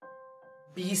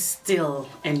Be still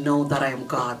and know that I am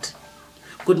God.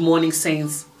 Good morning,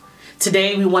 saints.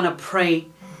 Today we want to pray,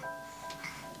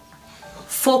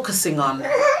 focusing on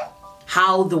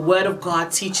how the Word of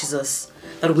God teaches us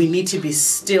that we need to be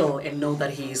still and know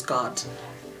that He is God.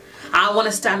 I want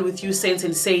to stand with you, saints,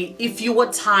 and say, if you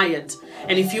are tired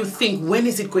and if you think, when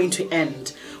is it going to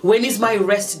end? When is my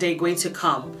rest day going to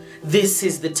come? This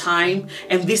is the time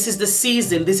and this is the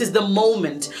season. This is the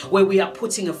moment where we are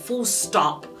putting a full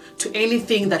stop to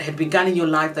anything that had begun in your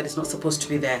life that is not supposed to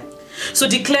be there. So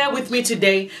declare with me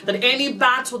today that any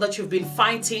battle that you've been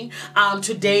fighting,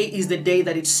 today is the day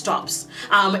that it stops.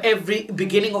 Every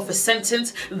beginning of a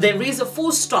sentence, there is a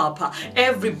full stop.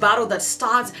 Every battle that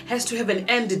starts has to have an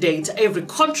end date. Every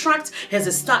contract has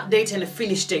a start date and a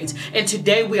finish date. And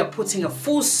today we are putting a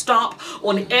full stop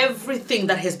on everything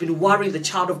that has been worrying the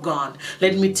child of God.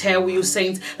 Let me tell you,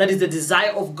 saints, that is the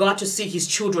desire of God to see His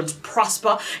children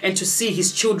prosper and to see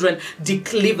His children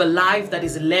live a life that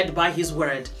is led by His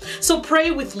word. So pray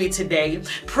with me today.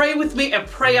 Pray with me a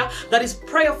prayer that is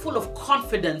prayer full of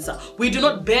confidence. We do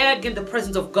not beg in the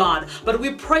presence of God, but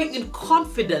we pray in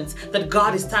confidence that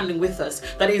God is standing with us.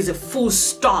 That is a full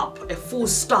stop,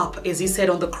 as He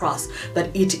said on the cross,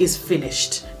 that it is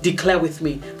finished. Declare with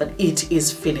me that it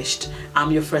is finished.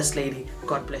 I'm your First Lady.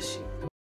 God bless you.